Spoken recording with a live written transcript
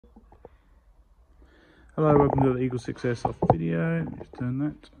Hello, welcome to the EagleSix Airsoft video. Just turn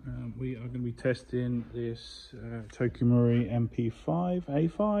that. We are going to be testing this TM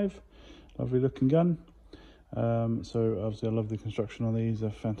MP5A5. Lovely looking gun. So obviously I love the construction on these.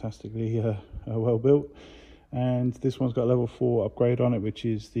 They're fantastically well built. And this one's got a level 4 upgrade on it, which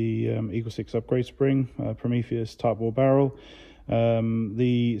is the EagleSix upgrade spring, Prometheus Tightbore barrel.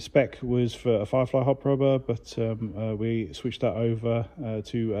 The spec was for a Firefly hop rubber, but we switched that over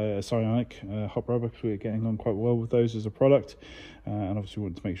to a Psionic hop rubber because we're getting on quite well with those as a product, and obviously we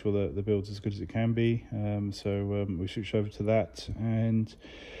want to make sure that the build's as good as it can be. So we switched over to that. And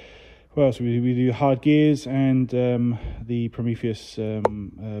what else? We do hard gears and the Prometheus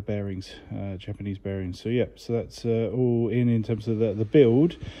bearings, Japanese bearings. So yeah, so that's all in terms of the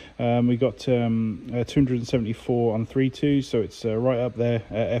build. We got 274 on 3.2, so it's right up there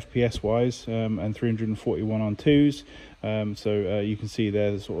FPS wise, and 341 on 2s. So you can see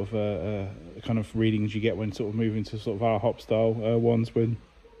there the sort of kind of readings you get when sort of moving to sort of our hop style ones, when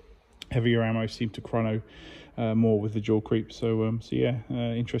heavier ammo seem to chrono more with the jaw creep. So yeah,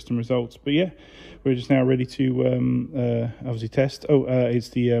 interesting results. But yeah, we're just now ready to obviously test. It's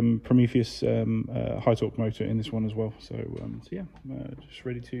the Prometheus high torque motor in this one as well. So yeah, just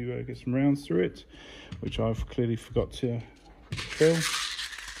ready to get some rounds through it, which I've clearly forgot to fill.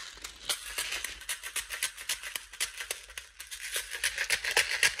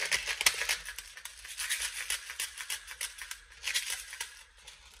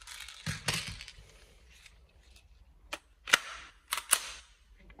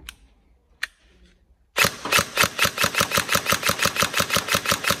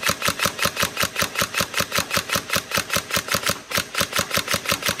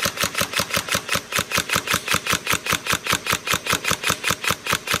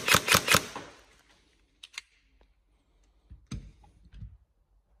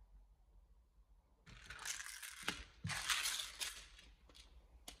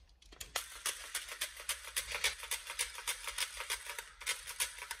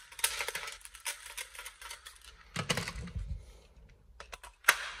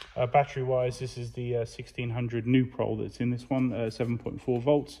 Battery wise, this is the 1600 new Prol that's in this one, 7.4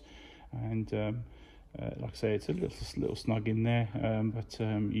 volts, and like I say, it's a little snug in there, but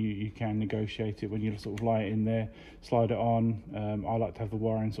you can negotiate it when you sort of lie it in there, slide it on. I like to have the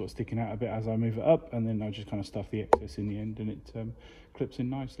wiring sort of sticking out a bit as I move it up, and then I just kind of stuff the excess in the end, and it clips in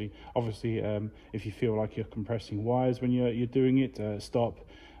nicely. Obviously, if you feel like you're compressing wires when you're doing it, stop.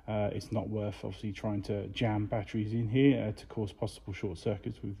 It's not worth obviously trying to jam batteries in here to cause possible short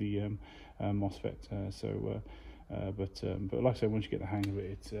circuits with the MOSFET. But like I said, once you get the hang of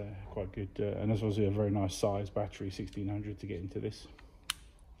it, it's quite good, and that's obviously a very nice size battery, 1600, to get into this.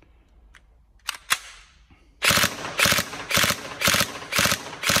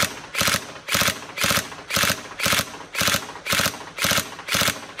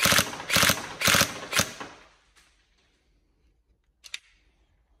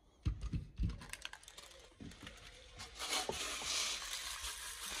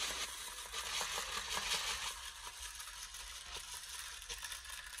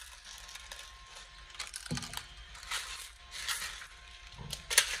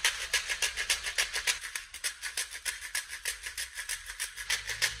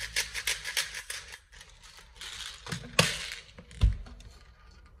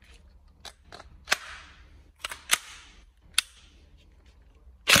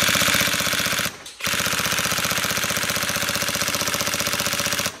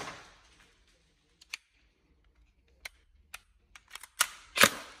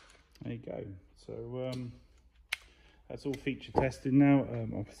 There you go. So that's all feature tested now.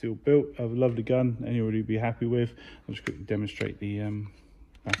 Obviously all built. I have a lovely gun, anybody would be happy with. I'll just quickly demonstrate the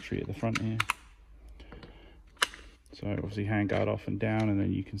battery at the front here. So obviously handguard off and down, and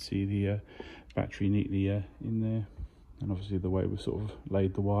then you can see the battery neatly in there. And obviously the way we've sort of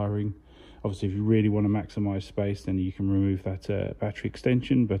laid the wiring. Obviously if you really want to maximize space, then you can remove that battery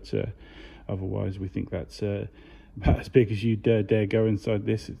extension, but otherwise we think that's about as big as you dare go inside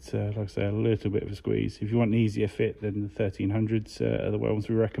this. It's like I say, a little bit of a squeeze. If you want an easier fit, then the 1300s are the ones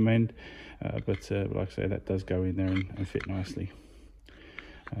we recommend, but like I say, that does go in there and fit nicely.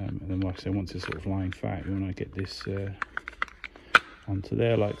 And then like I say, once it's sort of lying flat, you want to get this onto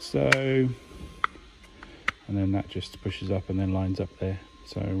there like so, and then that just pushes up and then lines up there.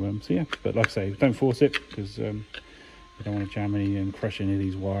 So so yeah, but like I say, don't force it, because you don't want to jam any and crush any of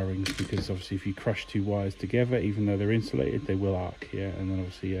these wirings, because obviously if you crush two wires together, even though they're insulated, they will arc. Yeah, and then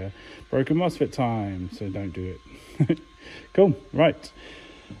obviously broken MOSFET time, so don't do it. Cool, right.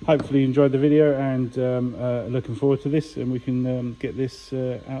 hopefully you enjoyed the video, and looking forward to this, and we can get this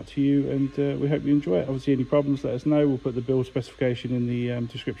out to you, and we hope you enjoy it. Obviously, any problems, let us know. We'll put the build specification in the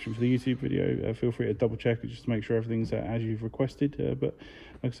description for the YouTube video. Feel free to double check it just to make sure everything's as you've requested. But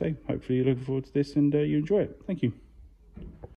like I say, hopefully you're looking forward to this and you enjoy it. Thank you.